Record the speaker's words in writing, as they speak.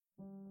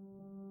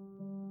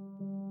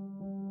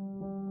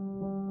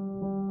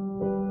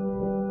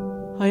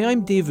Hi,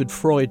 I'm David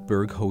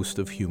Freudberg, host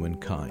of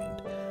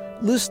Humankind.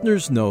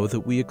 Listeners know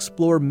that we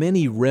explore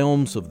many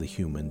realms of the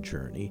human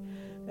journey,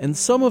 and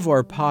some of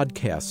our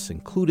podcasts,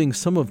 including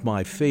some of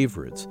my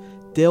favorites,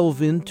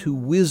 delve into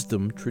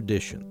wisdom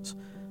traditions,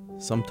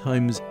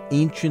 sometimes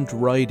ancient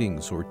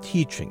writings or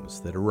teachings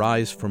that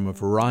arise from a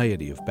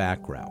variety of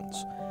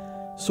backgrounds,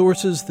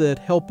 sources that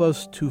help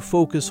us to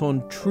focus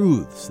on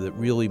truths that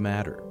really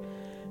matter.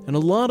 And a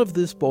lot of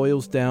this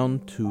boils down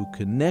to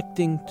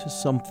connecting to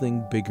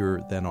something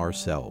bigger than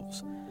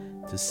ourselves,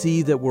 to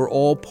see that we're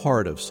all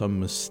part of some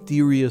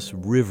mysterious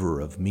river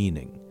of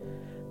meaning,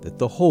 that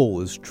the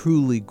whole is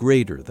truly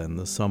greater than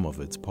the sum of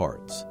its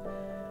parts.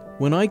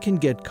 When I can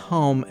get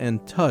calm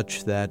and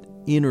touch that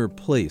inner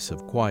place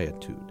of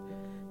quietude,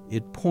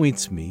 it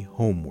points me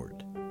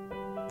homeward.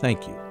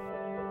 Thank you.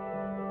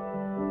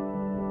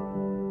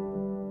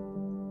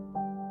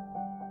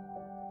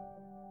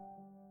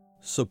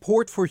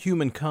 Support for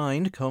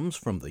Humankind comes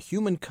from the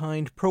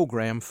Humankind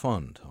Program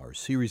Fund. Our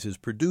series is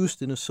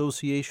produced in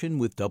association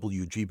with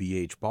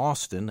WGBH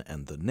Boston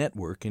and the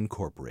Network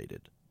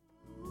Incorporated.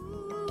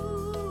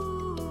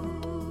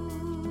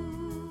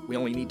 We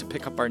only need to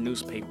pick up our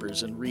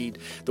newspapers and read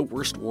the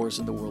worst wars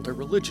in the world are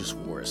religious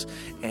wars.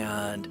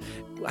 And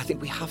I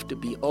think we have to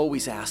be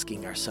always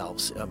asking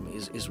ourselves,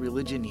 is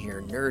religion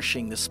here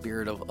nourishing the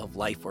spirit of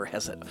life, or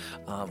has it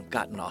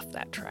gotten off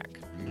that track?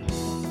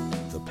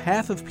 The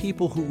path of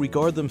people who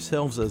regard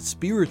themselves as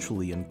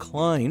spiritually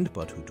inclined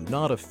but who do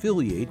not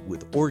affiliate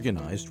with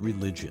organized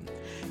religion.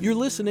 You're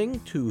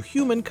listening to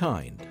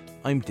Humankind.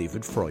 I'm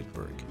David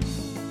Freudberg.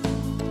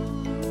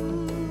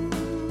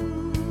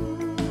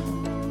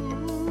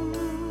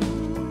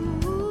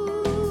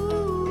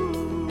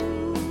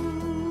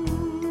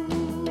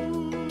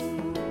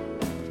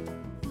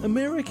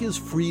 America's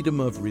freedom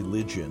of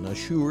religion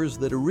assures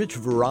that a rich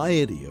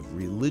variety of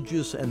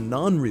religious and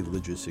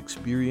non-religious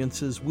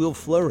experiences will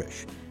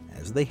flourish,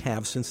 as they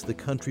have since the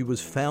country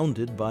was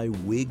founded by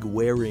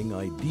wig-wearing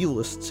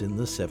idealists in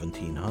the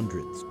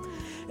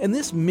 1700s. And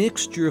this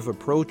mixture of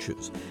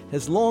approaches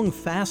has long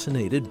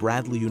fascinated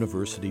Bradley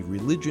University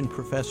religion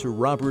professor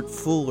Robert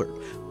Fuller,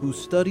 who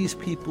studies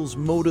people's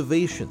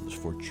motivations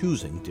for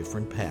choosing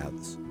different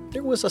paths.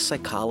 There was a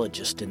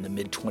psychologist in the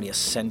mid-20th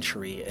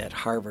century at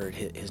Harvard.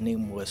 His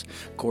name was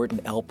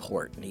Gordon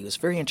Allport, and he was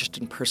very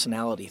interested in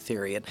personality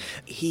theory. And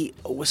he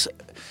was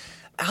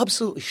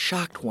absolutely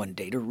shocked one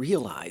day to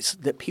realize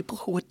that people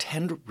who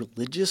attend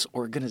religious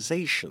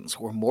organizations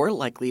were more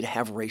likely to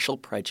have racial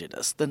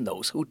prejudice than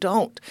those who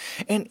don't.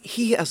 And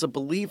he, as a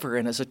believer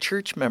and as a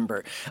church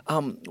member,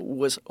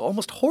 was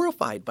almost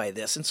horrified by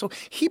this. And so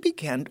he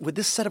began with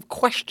this set of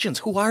questions.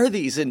 Who are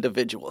these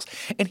individuals?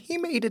 And he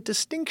made a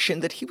distinction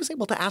that he was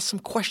able to ask some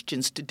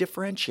questions to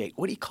differentiate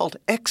what he called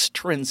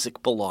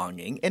extrinsic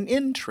belonging and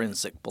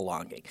intrinsic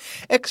belonging.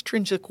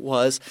 Extrinsic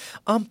was,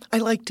 I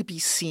like to be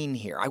seen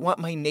here. I want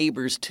my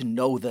neighbors to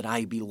know that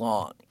I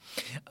belong.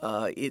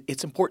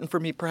 It's important for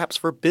me perhaps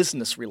for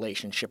business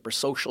relationship or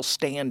social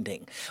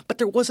standing, but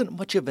there wasn't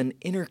much of an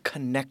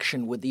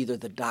interconnection with either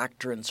the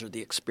doctrines or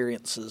the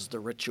experiences, the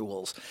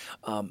rituals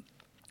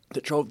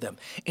that drove them.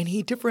 And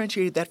he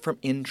differentiated that from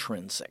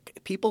intrinsic.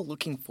 People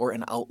looking for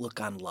an outlook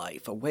on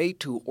life, a way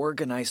to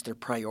organize their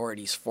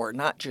priorities for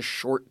not just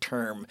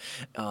short-term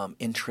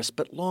interests,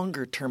 but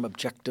longer-term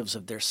objectives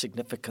of their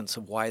significance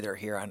of why they're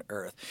here on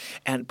earth.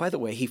 And by the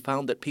way, he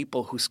found that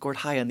people who scored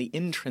high on the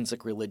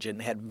intrinsic religion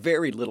had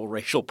very little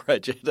racial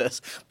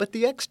prejudice, but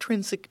the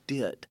extrinsic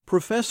did.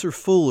 Professor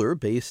Fuller,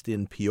 based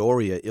in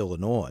Peoria,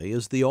 Illinois,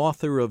 is the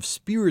author of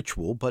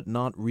Spiritual but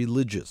Not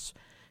Religious.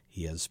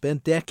 He has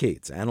spent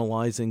decades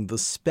analyzing the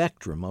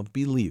spectrum of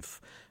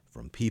belief,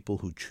 from people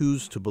who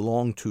choose to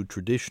belong to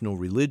traditional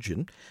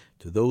religion,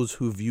 to those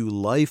who view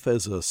life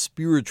as a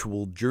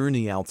spiritual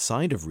journey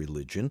outside of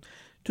religion,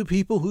 to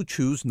people who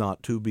choose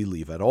not to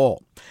believe at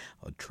all.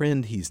 A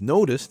trend he's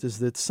noticed is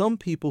that some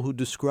people who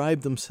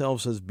describe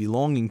themselves as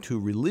belonging to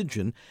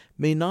religion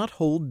may not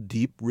hold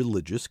deep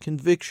religious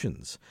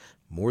convictions.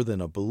 More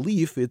than a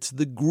belief, it's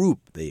the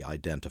group they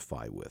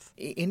identify with.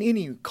 In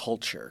any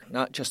culture,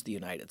 not just the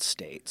United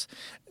States,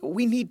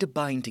 we need to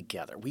bind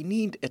together. We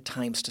need at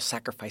times to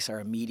sacrifice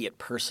our immediate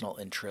personal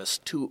interests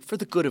for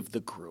the good of the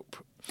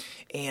group.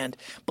 And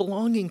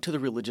belonging to the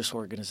religious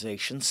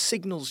organization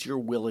signals your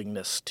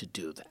willingness to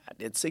do that.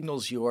 It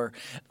signals your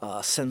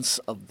sense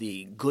of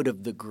the good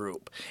of the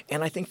group.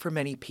 And I think for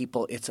many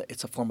people,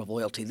 it's a form of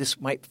loyalty. This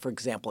might, for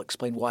example,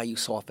 explain why you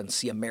so often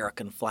see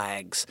American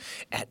flags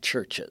at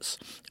churches.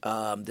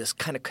 This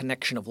kind of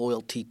connection of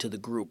loyalty to the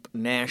group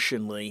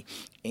nationally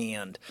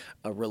and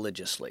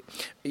religiously.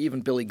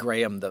 Even Billy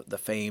Graham, the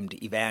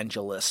famed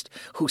evangelist,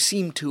 who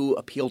seemed to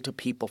appeal to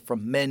people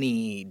from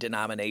many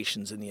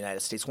denominations in the United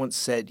States, once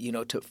said,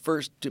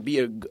 to be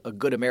a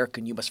good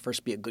American, you must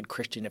first be a good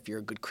Christian. If you're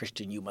a good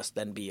Christian, you must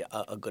then be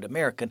a good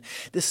American.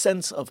 This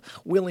sense of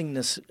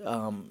willingness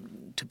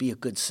to be a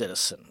good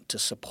citizen, to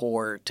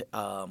support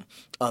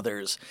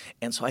others.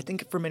 And so I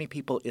think for many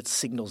people it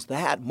signals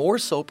that, more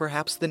so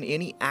perhaps than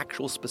any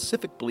actual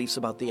specific beliefs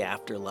about the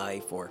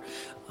afterlife or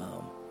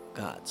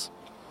gods.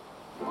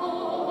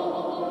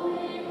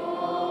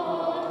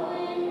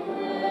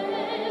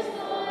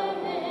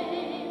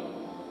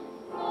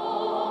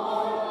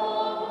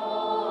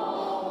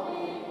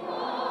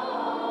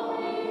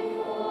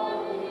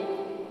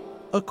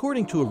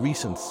 According to a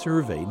recent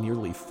survey,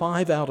 nearly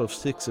 5 out of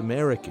 6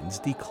 Americans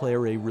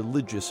declare a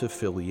religious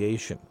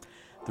affiliation.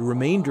 The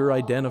remainder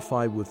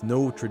identify with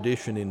no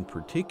tradition in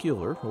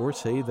particular or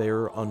say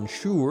they're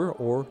unsure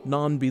or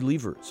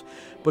non-believers.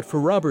 But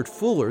for Robert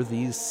Fuller,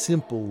 these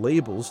simple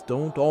labels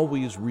don't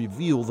always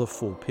reveal the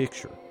full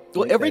picture.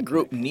 Well, every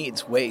group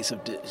needs ways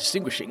of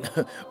distinguishing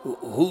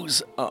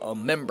who's a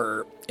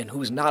member and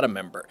who's not a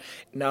member.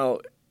 Now,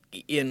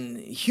 in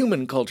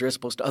human culture, as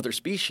opposed to other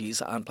species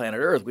on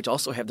planet Earth, which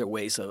also have their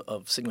ways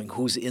of signaling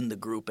who's in the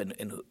group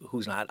and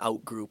who's not,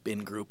 out-group,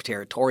 in-group,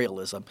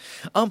 territorialism,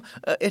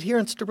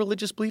 adherence to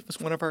religious belief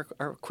is one of our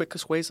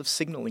quickest ways of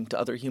signaling to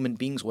other human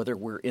beings whether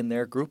we're in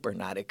their group or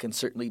not. It can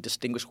certainly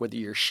distinguish whether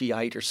you're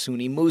Shiite or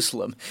Sunni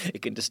Muslim.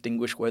 It can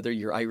distinguish whether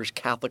you're Irish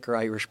Catholic or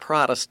Irish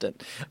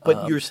Protestant.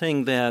 But you're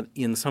saying that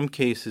in some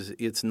cases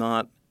it's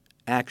not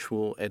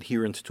actual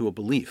adherence to a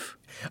belief.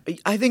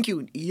 I think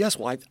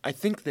I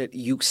think that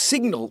you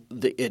signal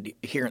the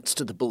adherence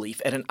to the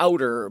belief at an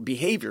outer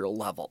behavioral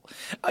level.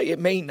 It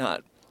may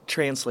not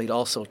translate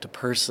also to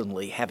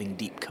personally having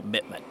deep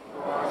commitment.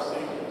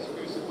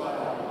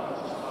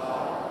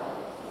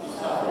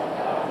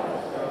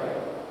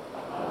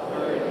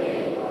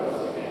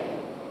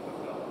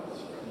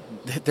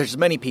 There's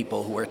many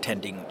people who are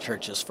attending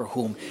churches for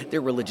whom their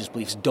religious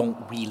beliefs don't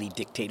really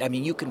dictate. I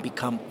mean, you can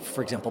become,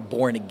 for example,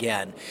 born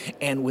again,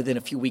 and within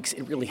a few weeks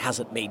it really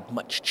hasn't made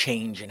much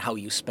change in how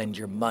you spend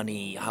your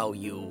money, how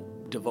you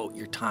devote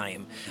your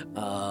time,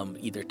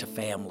 either to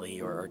family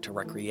or to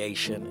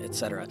recreation,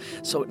 etc.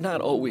 So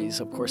not always,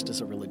 of course, does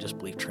a religious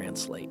belief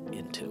translate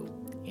into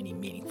any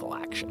meaningful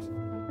action.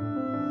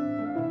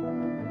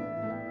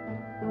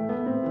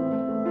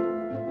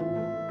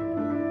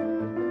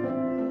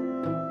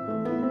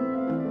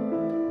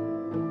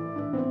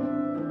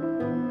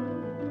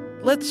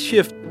 Let's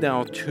shift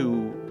now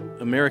to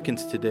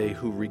Americans today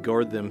who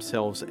regard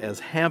themselves as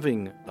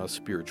having a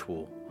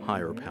spiritual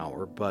higher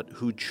power, but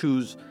who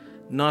choose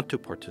not to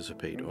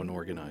participate in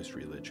organized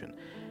religion.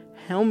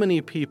 How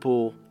many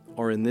people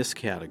are in this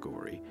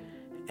category,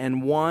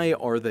 and why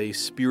are they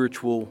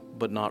spiritual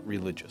but not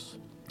religious?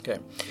 Okay.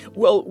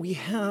 Well, we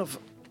have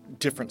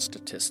different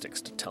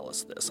statistics to tell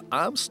us this.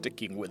 I'm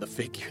sticking with a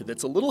figure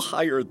that's a little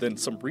higher than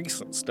some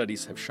recent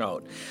studies have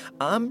shown.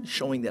 I'm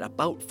showing that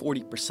about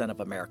 40%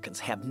 of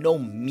Americans have no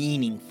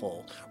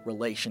meaningful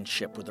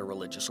relationship with a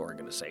religious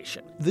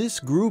organization. This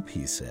group,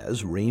 he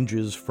says,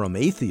 ranges from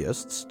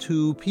atheists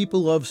to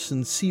people of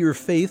sincere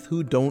faith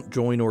who don't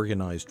join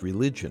organized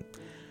religion.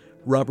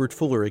 Robert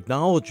Fuller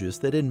acknowledges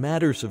that in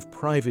matters of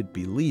private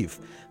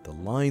belief, the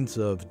lines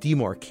of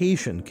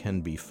demarcation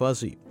can be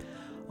fuzzy.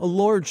 A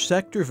large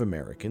sector of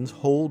Americans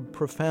hold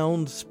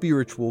profound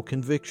spiritual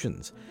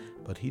convictions,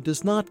 but he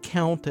does not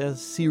count as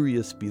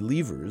serious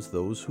believers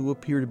those who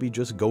appear to be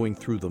just going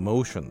through the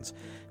motions,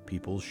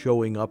 people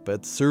showing up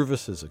at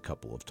services a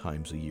couple of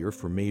times a year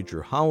for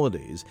major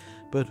holidays,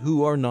 but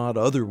who are not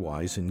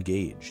otherwise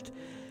engaged.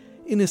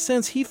 In a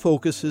sense, he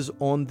focuses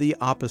on the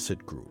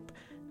opposite group,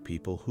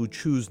 people who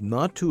choose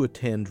not to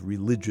attend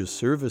religious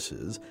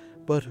services,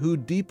 but who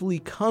deeply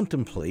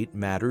contemplate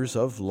matters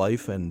of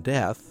life and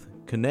death,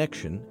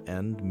 connection,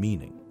 and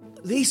meaning.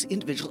 These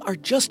individuals are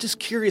just as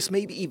curious,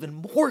 maybe even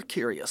more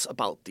curious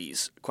about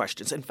these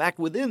questions. In fact,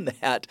 within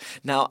that,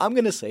 now I'm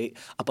going to say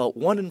about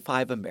 1 in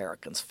 5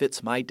 Americans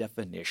fits my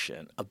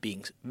definition of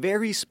being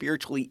very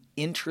spiritually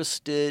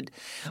interested,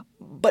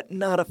 but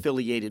not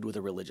affiliated with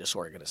a religious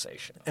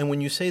organization. And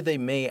when you say they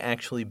may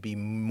actually be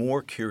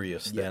more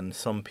curious than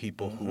some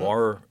people who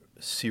are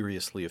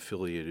seriously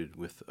affiliated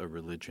with a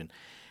religion,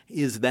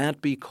 is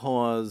that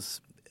because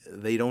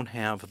they don't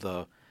have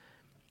the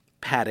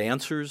pat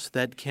answers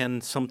that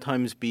can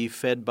sometimes be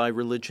fed by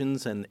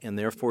religions, and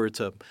therefore it's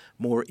a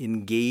more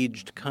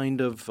engaged kind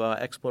of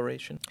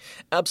exploration?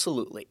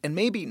 Absolutely. And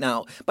maybe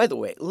now, by the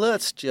way,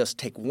 let's just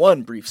take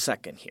one brief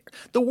second here.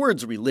 The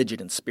words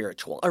religion and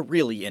spiritual are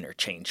really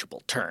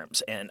interchangeable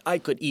terms, and I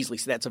could easily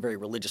say that's a very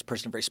religious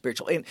person, very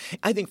spiritual. And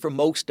I think for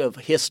most of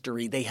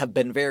history, they have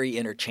been very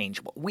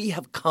interchangeable. We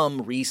have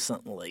come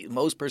recently.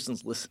 Most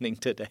persons listening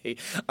today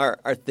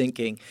are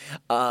thinking,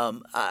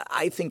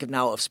 I think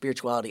now of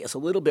spirituality as a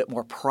little bit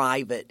more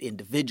private,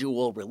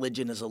 individual.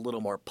 Religion is a little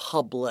more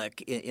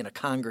public in a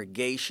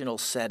congregational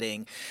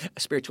setting.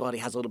 Spirituality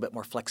has a little bit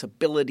more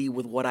flexibility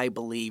with what I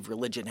believe.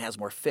 Religion has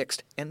more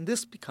fixed. And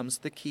this becomes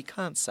the key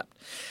concept.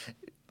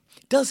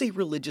 Does a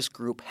religious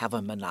group have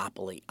a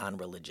monopoly on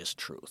religious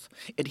truth?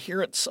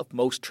 Adherents of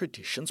most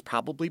traditions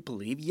probably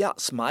believe,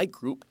 yes, my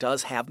group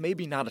does have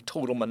maybe not a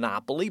total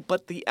monopoly,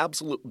 but the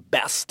absolute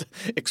best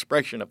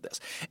expression of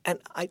this. And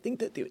I think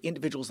that the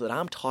individuals that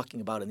I'm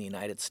talking about in the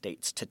United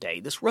States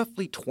today, this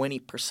roughly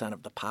 20%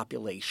 of the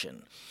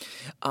population,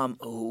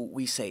 who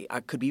we say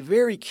could be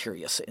very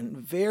curious and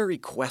very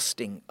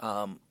questing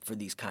for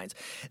these kinds,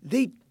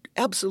 they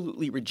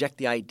absolutely reject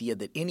the idea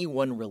that any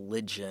one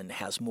religion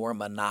has more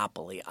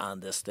monopoly on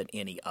this than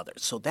any other.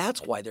 So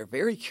that's why they're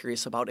very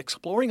curious about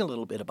exploring a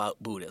little bit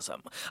about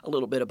Buddhism, a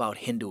little bit about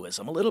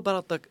Hinduism, a little bit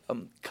about the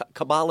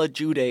Kabbalah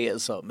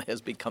Judaism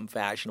has become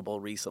fashionable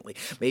recently,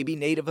 maybe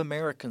Native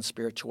American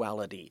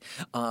spirituality,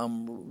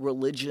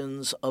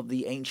 religions of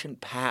the ancient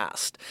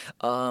past,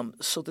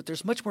 so that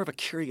there's much more of a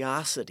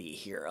curiosity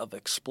here of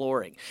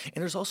exploring.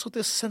 And there's also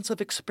this sense of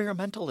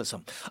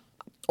experimentalism.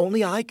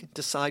 Only I can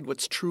decide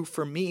what's true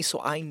for me,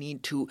 so I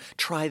need to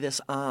try this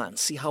on,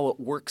 see how it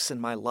works in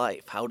my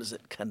life. How does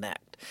it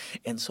connect?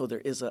 And so there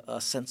is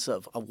a sense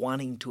of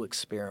wanting to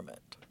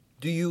experiment.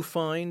 Do you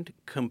find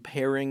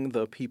comparing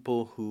the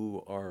people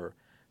who are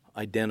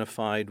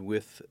identified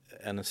with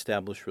an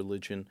established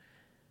religion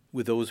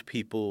with those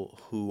people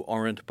who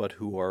aren't but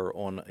who are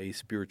on a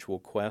spiritual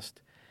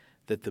quest,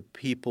 that the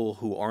people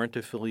who aren't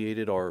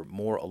affiliated are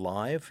more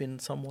alive in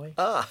some way?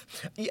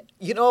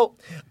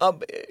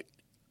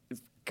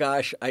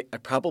 Gosh, I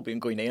probably am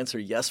going to answer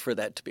yes for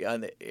that.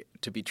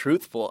 To be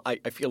truthful, I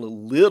feel a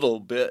little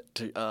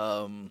bit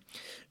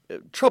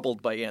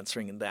troubled by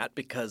answering that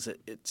because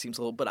it seems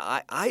a little. But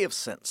I have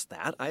sensed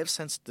that. I have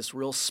sensed this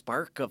real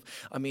spark of.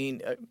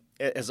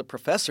 As a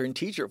professor and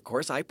teacher, of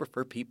course, I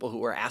prefer people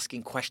who are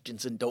asking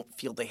questions and don't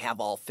feel they have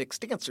all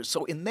fixed answers.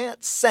 So in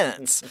that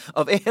sense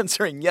of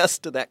answering yes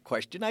to that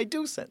question, I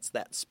do sense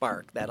that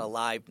spark, that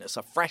aliveness,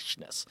 a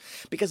freshness,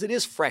 because it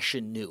is fresh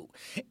and new.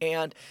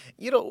 And,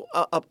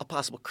 a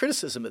possible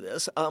criticism of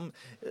this,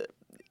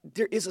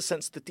 there is a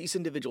sense that these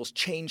individuals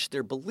change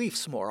their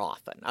beliefs more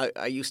often.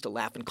 I used to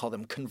laugh and call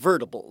them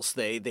convertibles.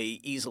 They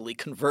easily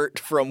convert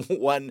from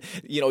one,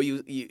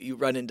 you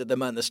run into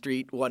them on the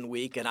street one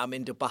week and I'm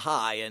into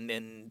Baha'i and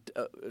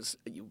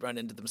you run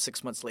into them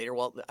 6 months later.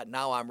 Well,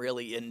 now I'm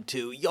really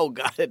into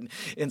yoga and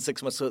in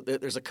 6 months. So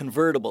there's a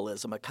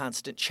convertibilism, a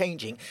constant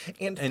changing.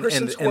 And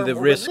persons who are the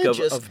more risk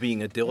religious, of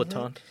being a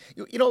dilettante?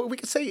 We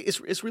could say,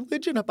 is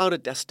religion about a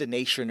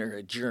destination or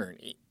a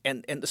journey?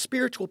 And the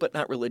spiritual but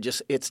not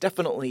religious, it's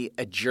definitely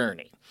a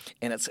journey.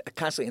 And it's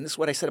constantly, and this is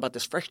what I said about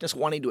this freshness,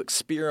 wanting to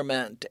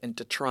experiment and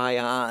to try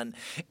on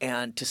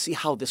and to see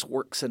how this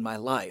works in my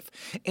life.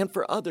 And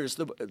for others,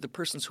 the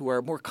persons who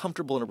are more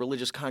comfortable in a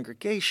religious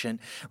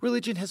congregation,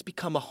 religion has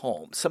become a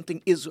home.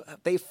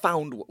 They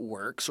found what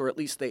works, or at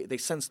least they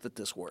sense that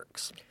this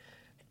works.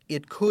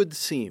 It could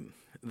seem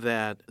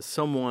that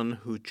someone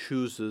who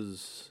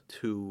chooses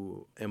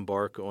to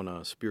embark on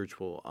a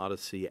spiritual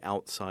odyssey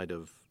outside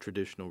of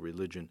traditional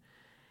religion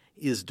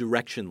is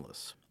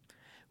directionless,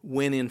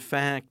 when in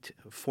fact,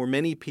 for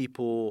many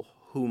people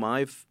whom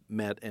I've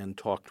met and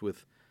talked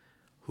with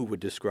who would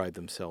describe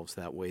themselves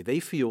that way, they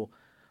feel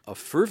a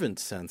fervent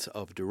sense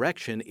of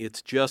direction.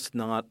 It's just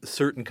not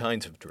certain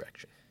kinds of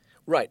direction.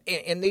 Right,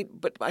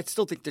 but I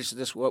still think there's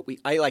this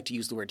I like to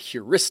use the word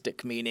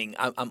heuristic, meaning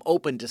I'm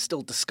open to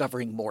still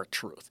discovering more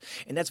truth,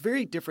 and that's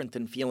very different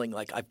than feeling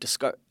like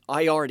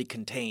I already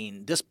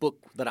contain this book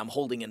that I'm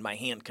holding in my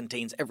hand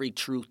contains every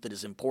truth that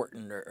is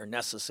important or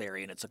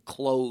necessary, and it's a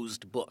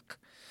closed book,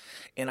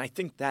 and I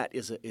think that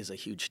is a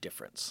huge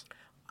difference.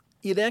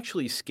 It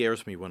actually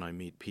scares me when I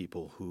meet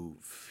people who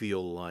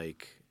feel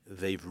like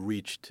they've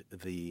reached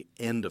the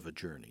end of a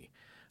journey,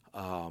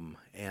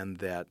 and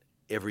that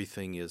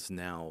everything is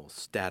now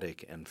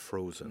static and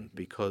frozen,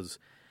 because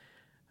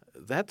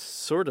that's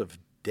sort of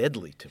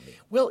deadly to me.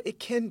 Well, it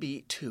can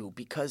be too,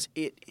 because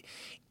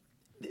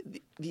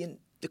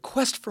the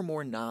quest for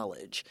more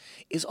knowledge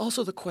is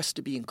also the quest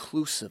to be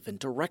inclusive and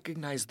to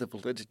recognize the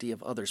validity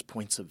of others'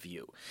 points of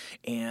view.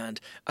 And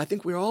I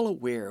think we're all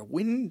aware,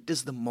 when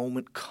does the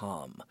moment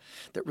come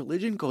that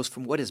religion goes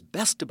from what is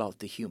best about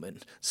the human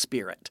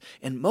spirit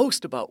and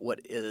most about what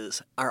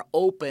is our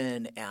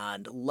open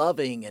and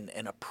loving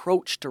and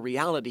approach to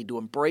reality, to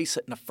embrace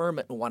it and affirm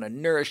it and want to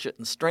nourish it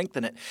and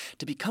strengthen it,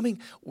 to becoming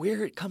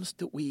where it comes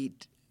that we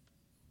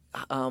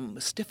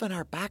stiffen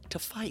our back to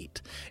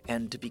fight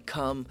and to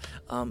become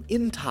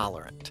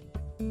intolerant.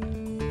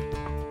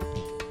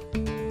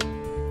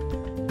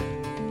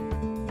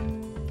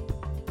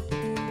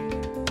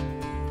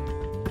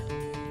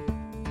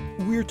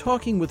 We're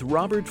talking with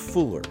Robert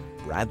Fuller,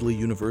 Bradley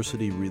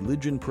University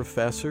religion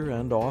professor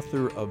and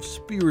author of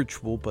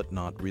Spiritual but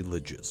Not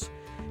Religious.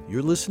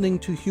 You're listening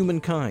to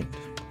Humankind.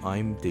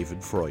 I'm David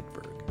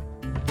Freudberg.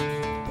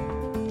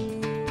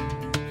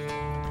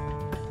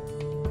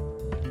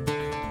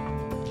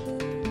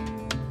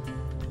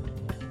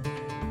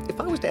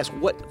 To ask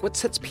what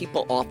sets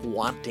people off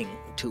wanting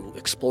to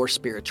explore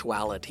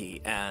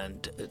spirituality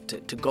and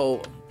to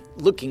go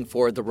looking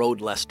for the road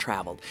less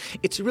traveled,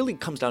 it really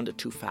comes down to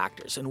two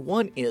factors. And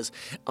one is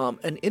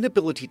an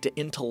inability to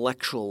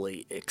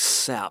intellectually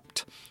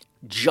accept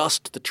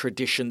just the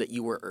tradition that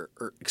you were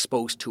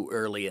exposed to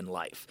early in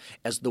life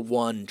as the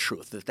one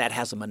truth, that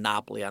has a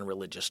monopoly on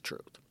religious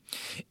truth.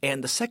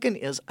 And the second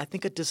is, I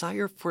think, a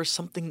desire for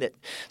something that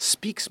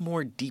speaks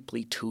more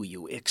deeply to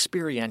you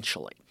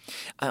experientially.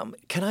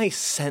 Can I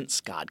sense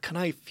God? Can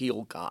I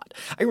feel God?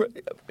 You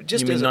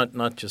mean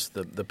not just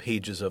the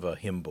pages of a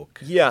hymn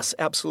book? Yes,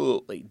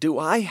 absolutely. Do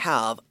I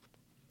have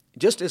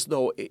just as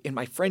though in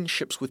my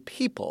friendships with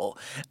people,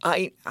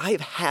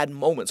 I've had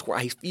moments where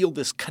I feel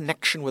this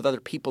connection with other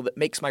people that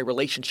makes my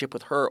relationship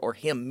with her or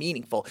him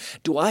meaningful.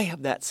 Do I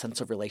have that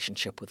sense of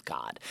relationship with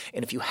God?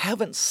 And if you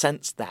haven't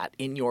sensed that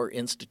in your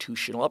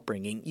institutional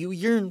upbringing, you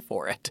yearn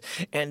for it.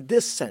 And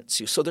this sensed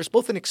you. So there's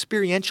both an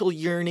experiential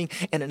yearning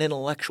and an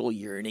intellectual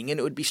yearning, and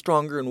it would be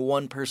stronger in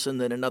one person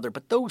than another.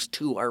 But those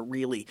two are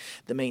really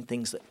the main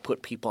things that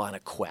put people on a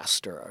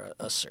quest or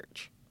a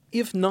search.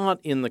 If not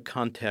in the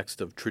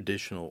context of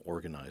traditional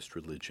organized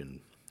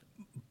religion,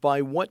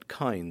 by what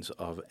kinds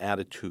of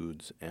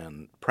attitudes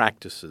and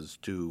practices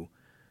do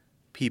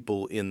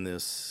people in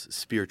this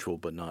spiritual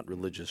but not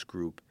religious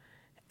group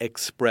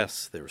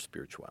express their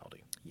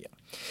spirituality? Yeah,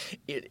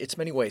 it's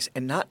many ways,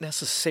 and not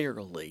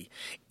necessarily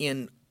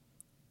in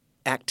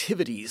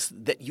activities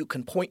that you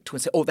can point to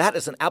and say, oh, that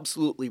is an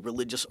absolutely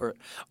religious or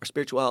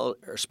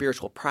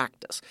spiritual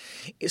practice.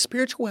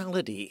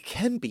 Spirituality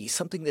can be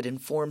something that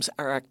informs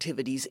our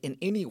activities in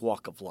any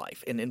walk of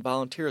life and in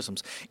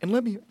volunteerisms. And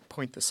let me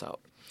point this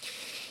out.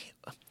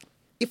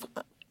 If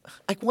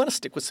I want to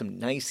stick with some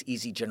nice,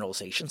 easy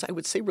generalizations, I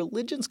would say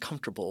religion's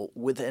comfortable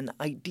with an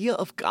idea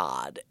of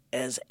God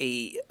as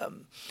a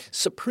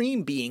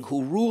supreme being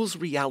who rules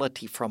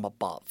reality from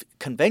above,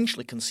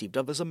 conventionally conceived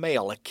of as a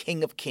male, a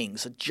king of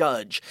kings, a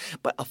judge,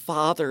 but a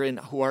father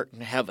who art in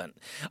heaven,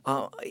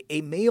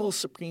 a male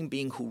supreme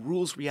being who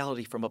rules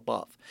reality from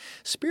above.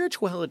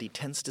 Spirituality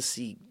tends to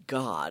see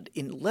God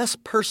in less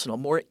personal,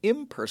 more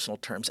impersonal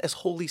terms as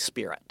Holy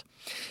Spirit,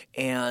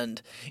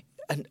 and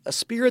a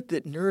spirit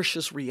that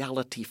nourishes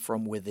reality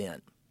from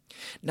within.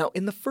 Now,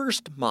 in the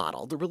first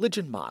model, the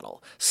religion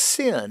model,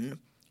 sin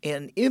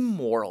and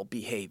immoral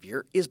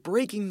behavior is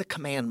breaking the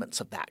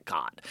commandments of that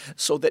God.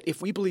 So that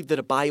if we believe that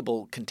a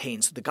Bible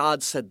contains the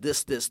God said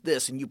this, this,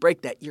 this, and you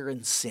break that, you're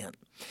in sin.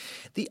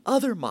 The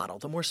other model,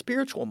 the more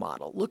spiritual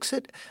model, looks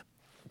at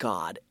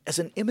God as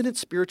an immanent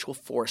spiritual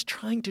force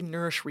trying to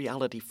nourish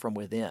reality from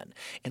within.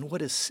 And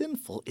what is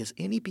sinful is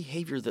any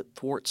behavior that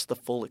thwarts the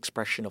full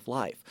expression of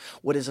life.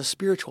 What is a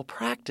spiritual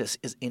practice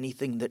is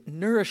anything that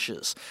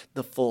nourishes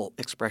the full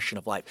expression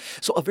of life.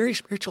 So a very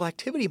spiritual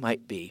activity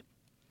might be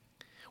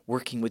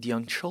working with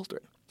young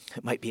children.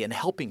 It might be in a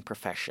helping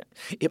profession.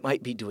 It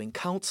might be doing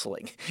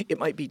counseling. It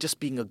might be just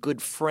being a good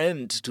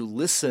friend to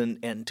listen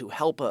and to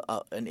help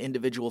an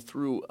individual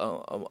through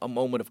a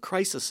moment of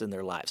crisis in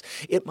their lives.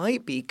 It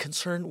might be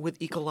concerned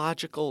with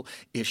ecological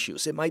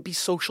issues. It might be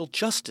social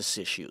justice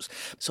issues.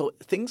 So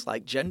things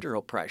like gender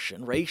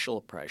oppression, racial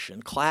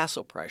oppression, class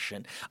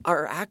oppression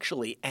are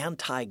actually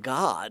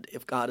anti-God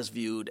if God is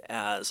viewed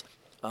as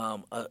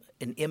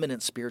an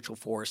immanent spiritual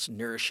force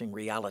nourishing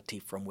reality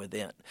from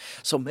within.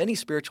 So many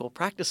spiritual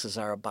practices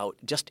are about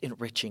just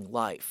enriching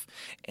life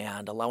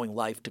and allowing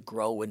life to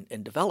grow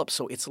and develop.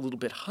 So it's a little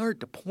bit hard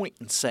to point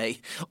and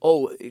say,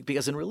 oh,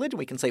 because in religion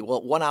we can say,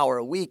 well, 1 hour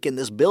a week in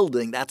this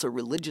building, that's a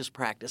religious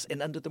practice.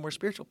 And under the more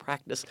spiritual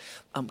practice,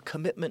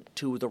 commitment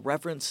to the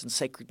reverence and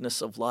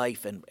sacredness of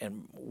life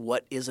and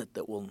what is it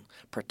that will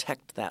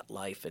protect that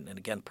life and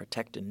again,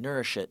 protect and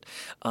nourish it.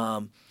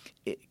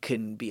 It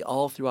can be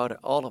all throughout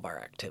all of our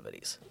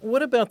activities.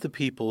 What about the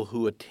people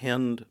who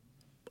attend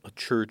a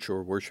church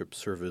or worship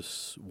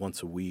service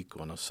once a week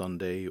on a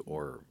Sunday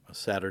or a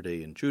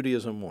Saturday in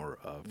Judaism or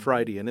a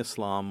Friday in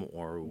Islam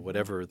or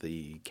whatever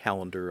the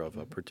calendar of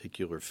a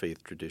particular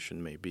faith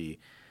tradition may be,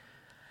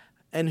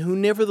 and who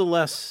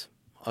nevertheless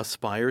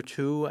aspire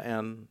to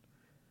and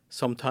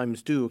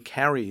sometimes do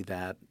carry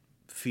that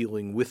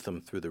feeling with them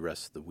through the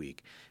rest of the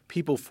week?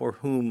 People for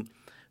whom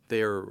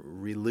their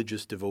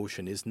religious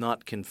devotion is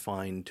not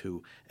confined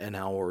to an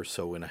hour or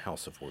so in a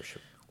house of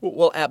worship.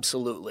 Well,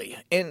 absolutely.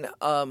 And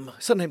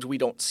sometimes we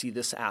don't see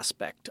this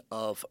aspect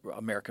of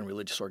American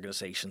religious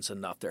organizations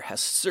enough. There has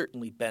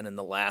certainly been in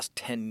the last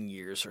 10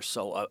 years or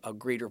so a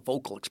greater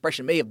vocal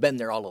expression. It may have been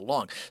there all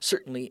along.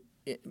 Certainly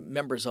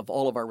members of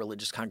all of our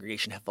religious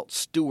congregation have felt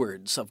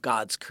stewards of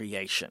God's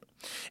creation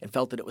and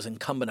felt that it was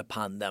incumbent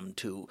upon them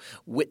to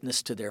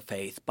witness to their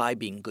faith by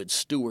being good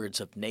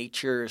stewards of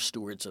nature,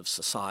 stewards of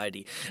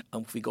society.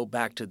 If we go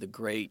back to the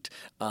great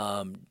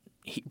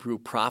Hebrew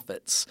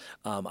prophets,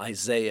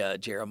 Isaiah,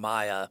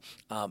 Jeremiah,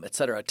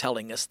 etc.,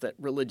 telling us that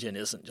religion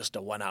isn't just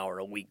a 1 hour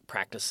a week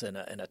practice in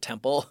a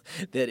temple,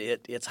 that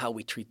it's how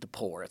we treat the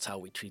poor, it's how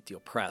we treat the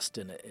oppressed,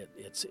 and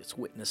it's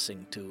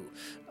witnessing to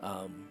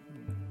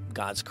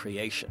God's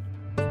creation.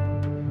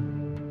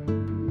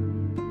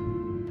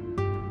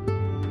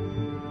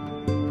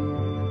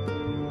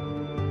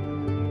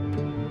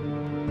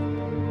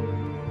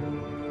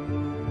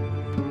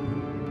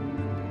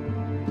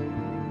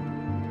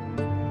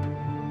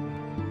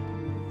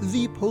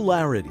 The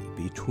polarity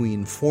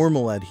between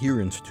formal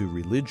adherence to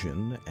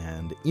religion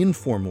and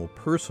informal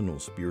personal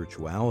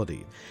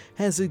spirituality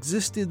has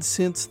existed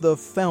since the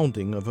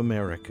founding of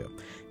America.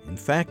 In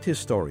fact,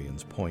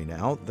 historians point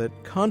out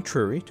that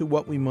contrary to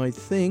what we might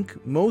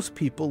think, most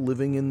people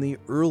living in the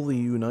early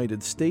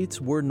United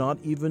States were not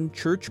even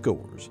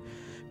churchgoers.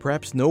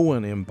 Perhaps no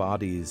one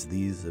embodies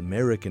these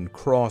American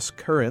cross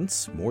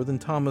currents more than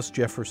Thomas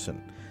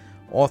Jefferson.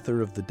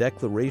 author of the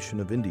Declaration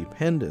of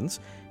Independence,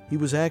 he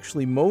was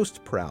actually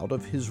most proud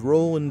of his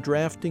role in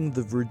drafting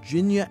the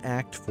Virginia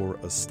Act for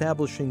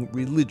establishing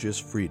religious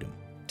freedom.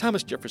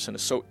 Thomas Jefferson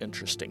is so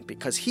interesting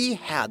because he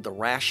had the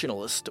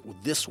rationalist,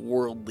 this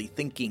worldly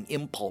thinking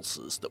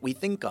impulses that we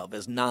think of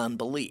as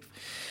non-belief.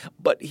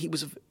 But he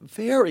was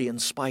very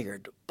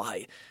inspired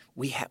by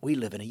we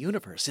live in a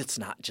universe. It's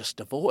not just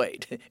a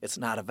void. It's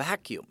not a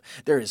vacuum.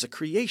 There is a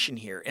creation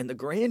here, and the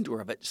grandeur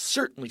of it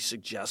certainly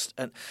suggests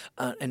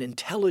an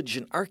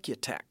intelligent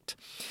architect.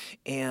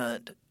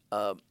 And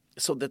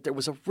so that there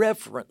was a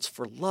reverence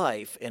for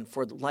life and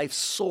for life's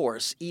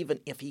source, even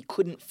if he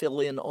couldn't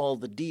fill in all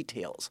the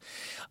details.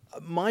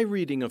 My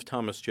reading of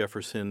Thomas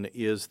Jefferson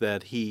is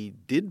that he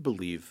did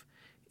believe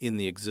in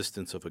the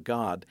existence of a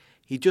God.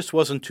 He just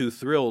wasn't too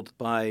thrilled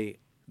by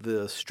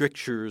the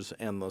strictures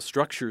and the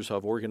structures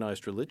of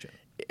organized religion.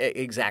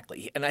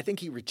 Exactly. And I think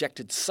he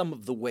rejected some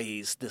of the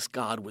ways this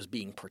God was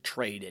being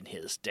portrayed in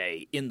his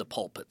day in the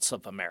pulpits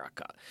of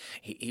America.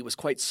 He was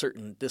quite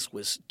certain this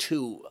was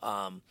too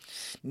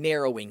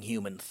narrowing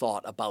human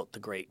thought about the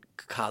great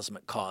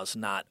cosmic cause,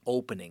 not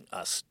opening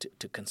us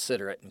to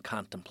consider it and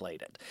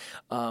contemplate it.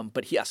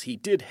 But yes, he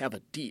did have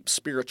a deep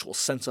spiritual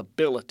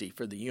sensibility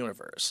for the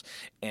universe,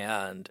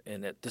 and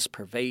this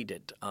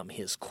pervaded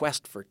his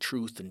quest for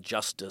truth and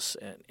justice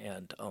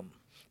and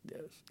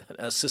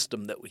a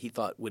system that he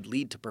thought would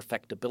lead to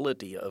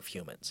perfectibility of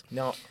humans.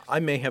 Now,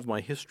 I may have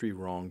my history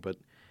wrong, but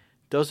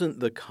doesn't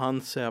the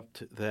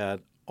concept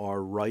that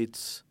our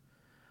rights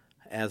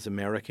as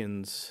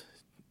Americans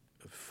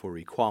for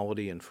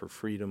equality and for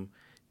freedom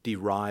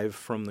derive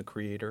from the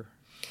Creator?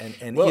 And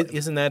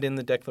isn't that in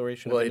the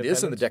Declaration of Independence? Well, it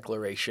is in the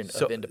Declaration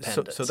of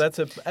Independence. So that's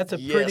a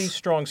pretty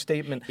strong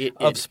statement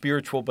of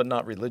spiritual but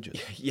not religious.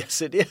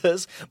 Yes, it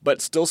is,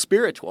 but still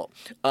spiritual.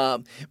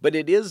 But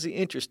it is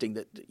interesting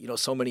that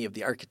so many of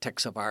the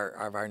architects of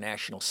our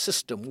national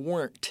system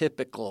weren't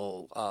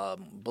typical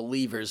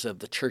believers of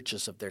the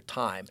churches of their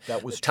time.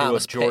 That was true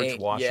of George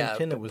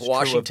Washington. It was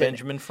true of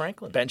Benjamin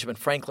Franklin. Benjamin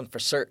Franklin for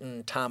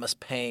certain, Thomas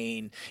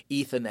Paine,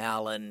 Ethan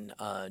Allen,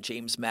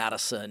 James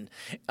Madison.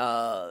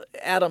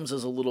 Adams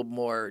is a little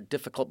more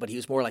difficult, but he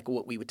was more like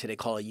what we would today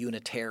call a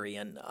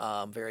Unitarian,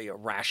 very a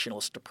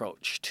rationalist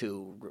approach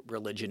to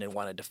religion, and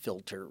wanted to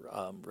filter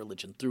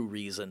religion through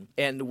reason.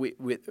 And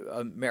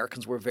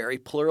Americans were very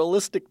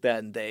pluralistic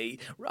then.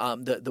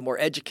 The more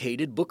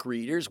educated book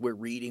readers were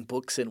reading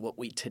books in what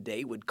we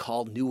today would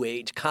call New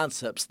Age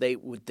concepts. They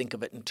would think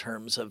of it in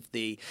terms of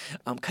the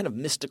kind of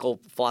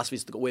mystical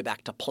philosophies that go way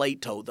back to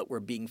Plato that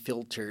were being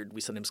filtered. We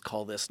sometimes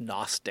call this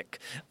Gnostic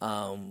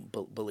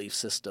belief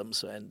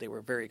systems, and they were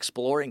very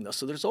exploring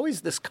those. So there's always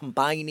this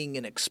combining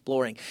and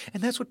exploring,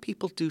 and that's what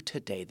people do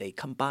today. They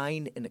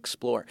combine and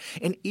explore.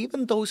 And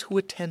even those who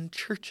attend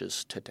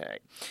churches today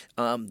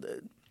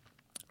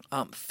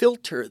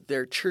filter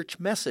their church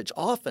message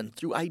often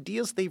through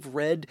ideas they've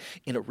read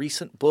in a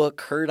recent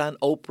book, heard on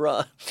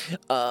Oprah.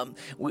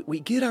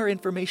 We get our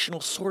informational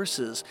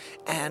sources,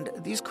 and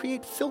these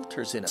create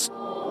filters in us.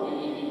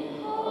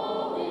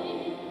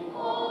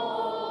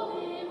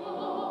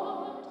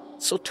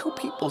 So two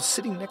people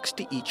sitting next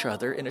to each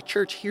other in a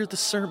church hear the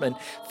sermon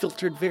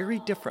filtered very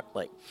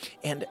differently.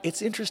 And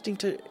it's interesting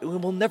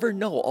we'll never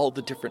know all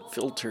the different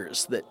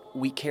filters that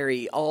we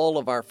carry, all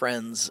of our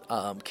friends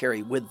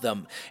carry with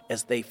them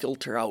as they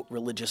filter out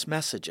religious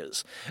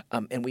messages.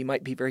 And we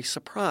might be very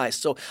surprised.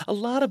 So a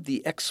lot of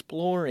the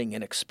exploring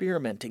and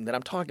experimenting that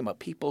I'm talking about,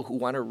 people who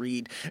want to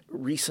read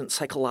recent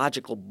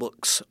psychological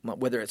books,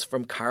 whether it's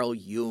from Carl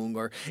Jung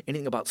or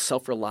anything about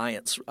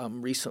self-reliance,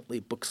 recently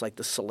books like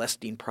The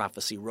Celestine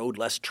Prophecy, Road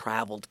Less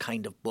Traveled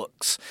kind of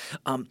books,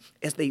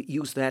 as they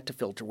use that to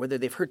filter, whether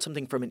they've heard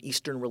something from an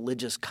Eastern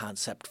religious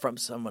concept, from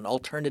an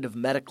alternative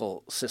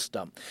medical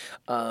system,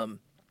 and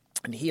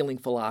healing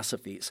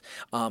philosophies.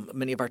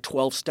 Many of our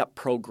 12-step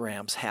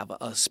programs have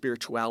a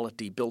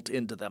spirituality built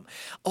into them.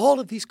 All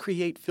of these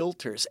create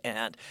filters,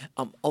 and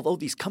although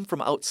these come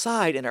from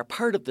outside and are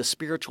part of the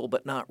spiritual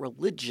but not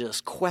religious,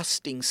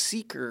 questing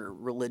seeker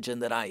religion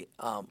that I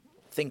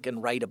think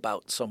and write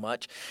about so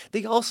much,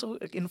 they also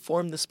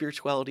inform the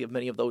spirituality of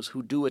many of those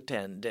who do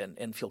attend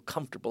and feel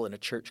comfortable in a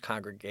church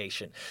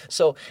congregation.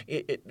 So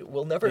it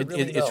will never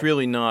really know. It's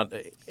really not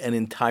an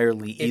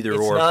entirely either-or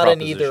proposition. It's not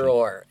an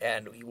either-or,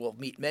 and we will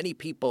meet many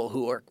people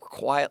who are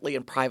quietly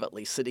and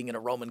privately sitting in a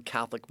Roman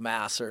Catholic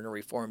Mass or in a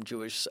Reformed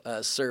Jewish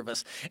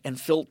service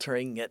and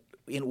filtering it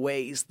in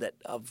ways that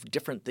of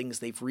different things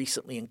they've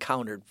recently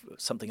encountered,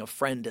 something a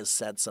friend has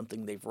said,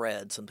 something they've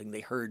read, something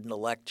they heard in a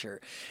lecture.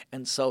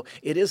 And so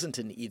it isn't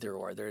an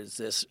either-or. There's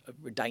this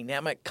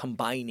dynamic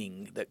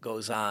combining that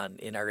goes on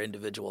in our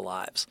individual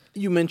lives.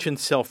 You mentioned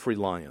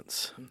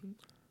self-reliance. Mm-hmm.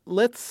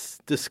 Let's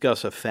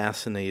discuss a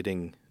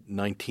fascinating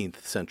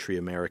 19th century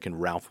American,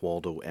 Ralph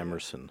Waldo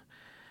Emerson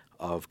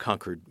of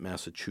Concord,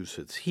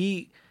 Massachusetts.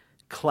 He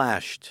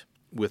clashed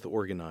with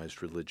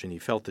organized religion. He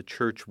felt the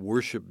church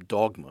worshiped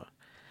dogma.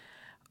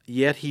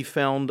 Yet he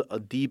found a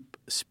deep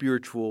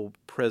spiritual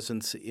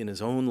presence in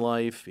his own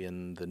life,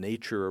 in the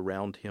nature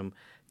around him.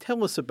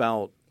 Tell us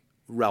about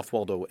Ralph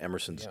Waldo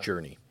Emerson's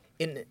journey.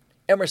 In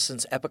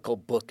Emerson's epical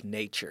book,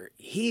 Nature,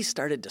 he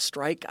started to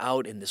strike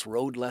out in this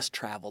road less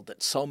traveled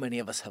that so many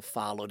of us have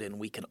followed, and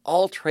we can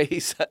all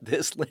trace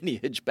this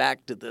lineage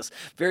back to this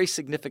very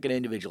significant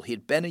individual. He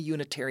had been a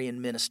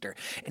Unitarian minister,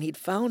 and he'd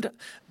found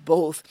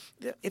both,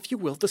 if you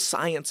will, the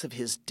science of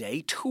his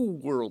day too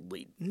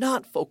worldly,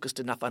 not focused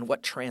enough on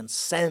what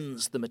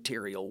transcends the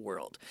material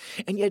world.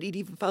 And yet he'd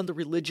even found the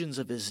religions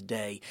of his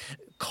day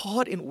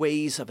caught in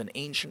ways of an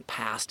ancient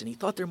past, and he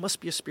thought there must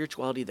be a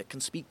spirituality that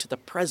can speak to the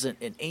present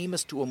and aim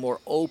us to a more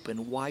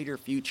open, wider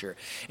future.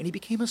 And he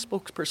became a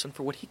spokesperson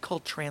for what he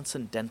called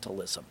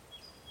transcendentalism.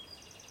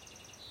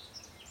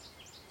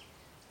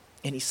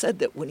 And he said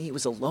that when he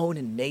was alone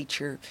in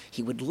nature,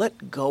 he would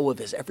let go of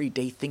his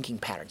everyday thinking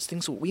patterns,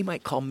 things what we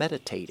might call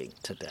meditating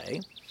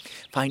today,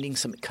 finding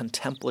some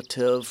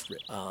contemplative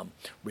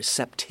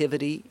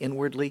receptivity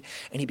inwardly,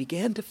 and he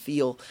began to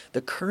feel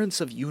the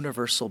currents of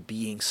universal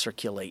being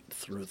circulate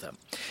through them.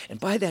 And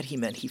by that he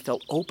meant he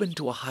felt open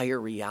to a higher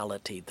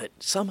reality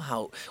that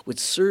somehow would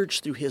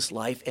surge through his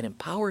life and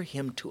empower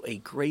him to a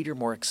greater,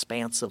 more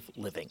expansive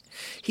living.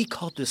 He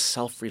called this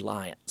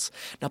self-reliance.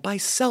 Now, by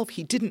self,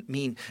 he didn't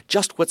mean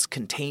just what's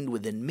contained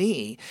within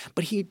me,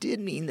 but he did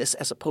mean this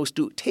as opposed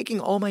to taking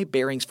all my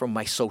bearings from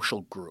my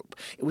social group.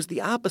 It was the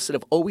opposite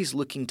of always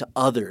looking to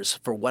others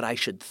for what I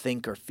should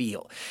think or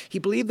feel. He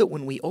believed that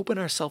when we open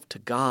ourselves to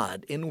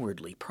God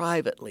inwardly,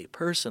 privately,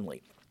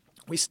 personally,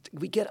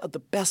 we get the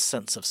best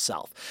sense of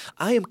self.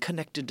 I am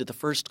connected to the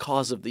first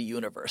cause of the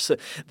universe.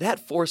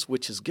 That force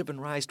which has given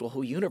rise to a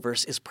whole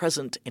universe is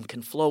present and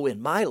can flow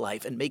in my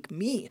life and make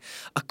me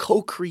a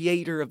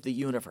co-creator of the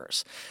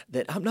universe.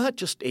 That I'm not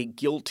just a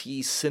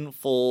guilty,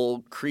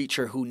 sinful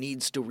creature who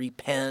needs to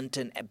repent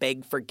and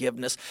beg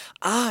forgiveness.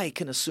 I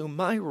can assume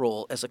my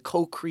role as a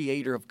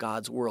co-creator of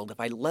God's world if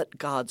I let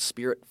God's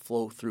Spirit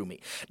flow through me.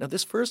 Now,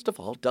 this, first of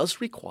all,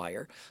 does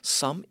require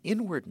some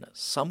inwardness,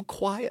 some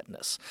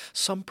quietness,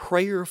 some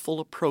prayerful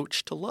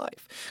approach to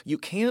life. You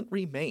can't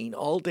remain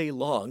all day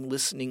long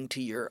listening to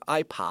your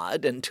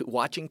iPod and to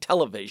watching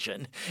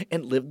television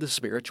and live the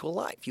spiritual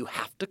life. You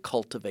have to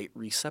cultivate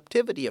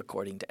receptivity,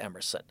 according to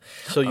Emerson.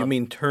 So you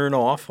mean turn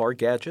off our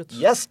gadgets?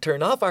 Yes,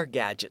 turn off our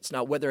gadgets.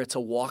 Now, whether it's a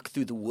walk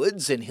through the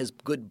woods, and his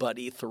good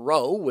buddy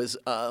Thoreau was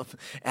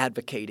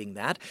advocating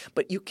that,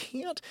 but you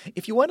can't,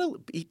 if you want to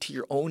be to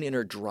your own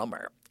inner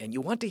drummer and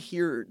you want to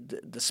hear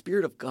the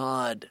Spirit of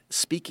God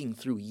speaking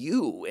through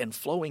you and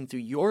flowing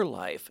through your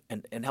life,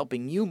 and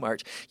helping you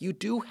march, you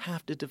do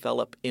have to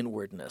develop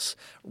inwardness,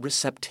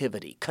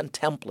 receptivity,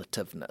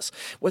 contemplativeness.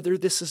 Whether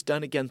this is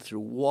done again through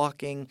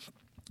walking,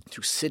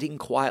 through sitting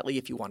quietly,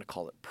 if you want to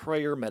call it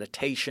prayer,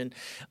 meditation,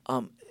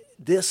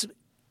 this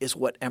is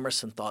what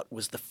Emerson thought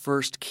was the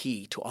first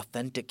key to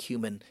authentic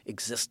human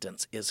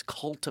existence, is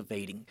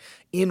cultivating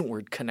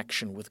inward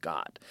connection with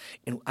God.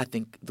 And I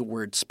think the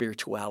word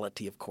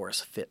spirituality, of course,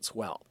 fits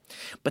well.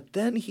 But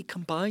then he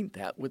combined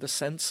that with a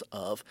sense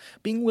of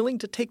being willing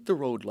to take the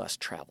road less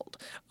traveled,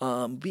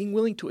 being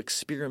willing to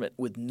experiment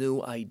with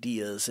new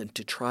ideas and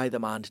to try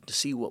them on to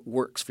see what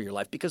works for your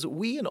life, because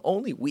we and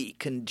only we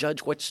can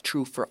judge what's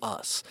true for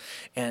us.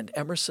 And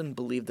Emerson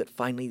believed that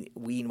finally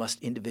we must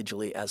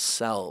individually as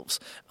selves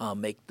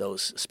make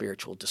those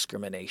spiritual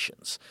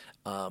discriminations,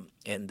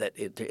 and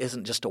that there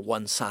isn't just a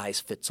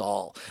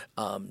one-size-fits-all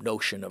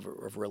notion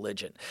of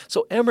religion.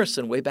 So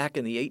Emerson, way back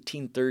in the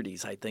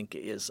 1830s, I think,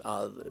 is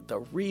the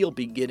real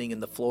beginning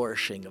and the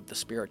flourishing of the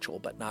spiritual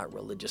but not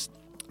religious,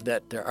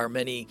 that there are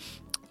many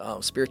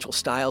spiritual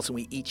styles, and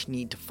we each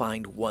need to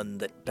find one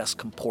that best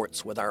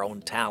comports with our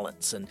own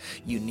talents and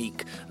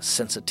unique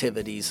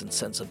sensitivities and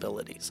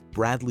sensibilities.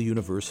 Bradley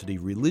University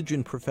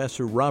religion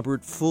professor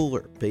Robert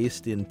Fuller,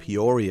 based in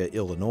Peoria,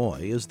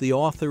 Illinois, is the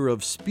author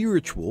of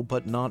Spiritual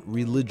but Not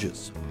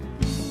Religious.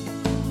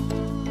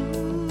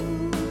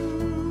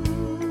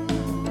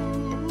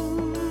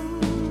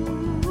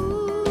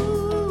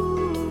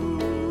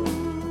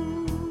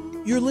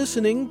 You're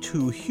listening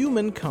to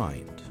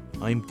Humankind.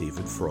 I'm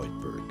David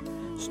Freudberg.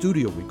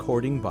 Studio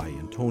recording by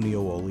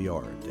Antonio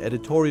Oliard.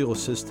 Editorial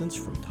assistance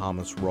from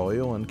Thomas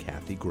Royal and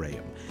Kathy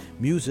Graham.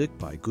 Music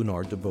by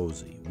Gunnar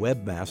DeBose.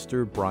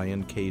 Webmaster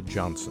Brian K.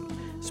 Johnson.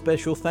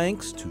 Special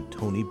thanks to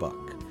Tony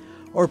Buck.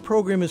 Our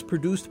program is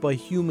produced by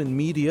Human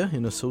Media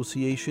in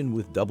association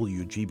with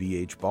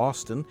WGBH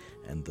Boston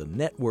and the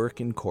Network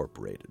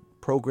Incorporated.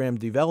 Program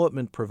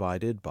development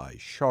provided by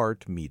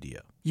Chart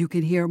Media. You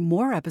can hear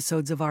more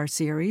episodes of our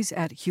series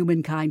at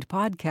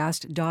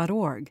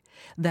humankindpodcast.org.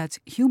 That's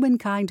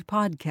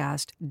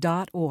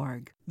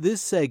humankindpodcast.org.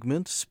 This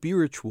segment,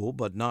 Spiritual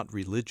but Not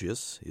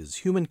Religious, is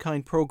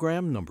Humankind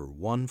Program number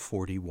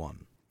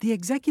 141. The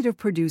executive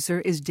producer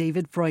is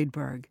David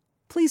Freudberg.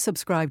 Please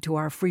subscribe to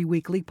our free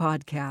weekly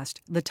podcast.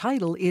 The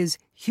title is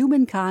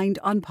Humankind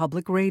on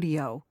Public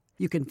Radio.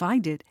 You can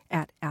find it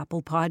at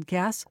Apple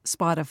Podcasts,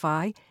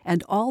 Spotify,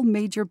 and all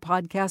major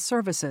podcast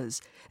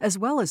services, as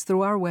well as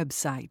through our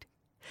website.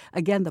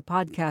 Again, the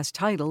podcast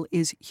title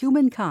is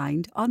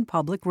Humankind on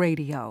Public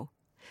Radio.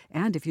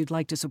 And if you'd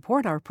like to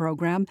support our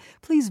program,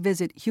 please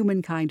visit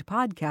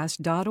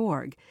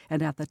humankindpodcast.org,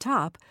 and at the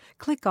top,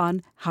 click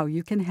on How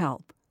You Can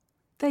Help.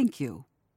 Thank you.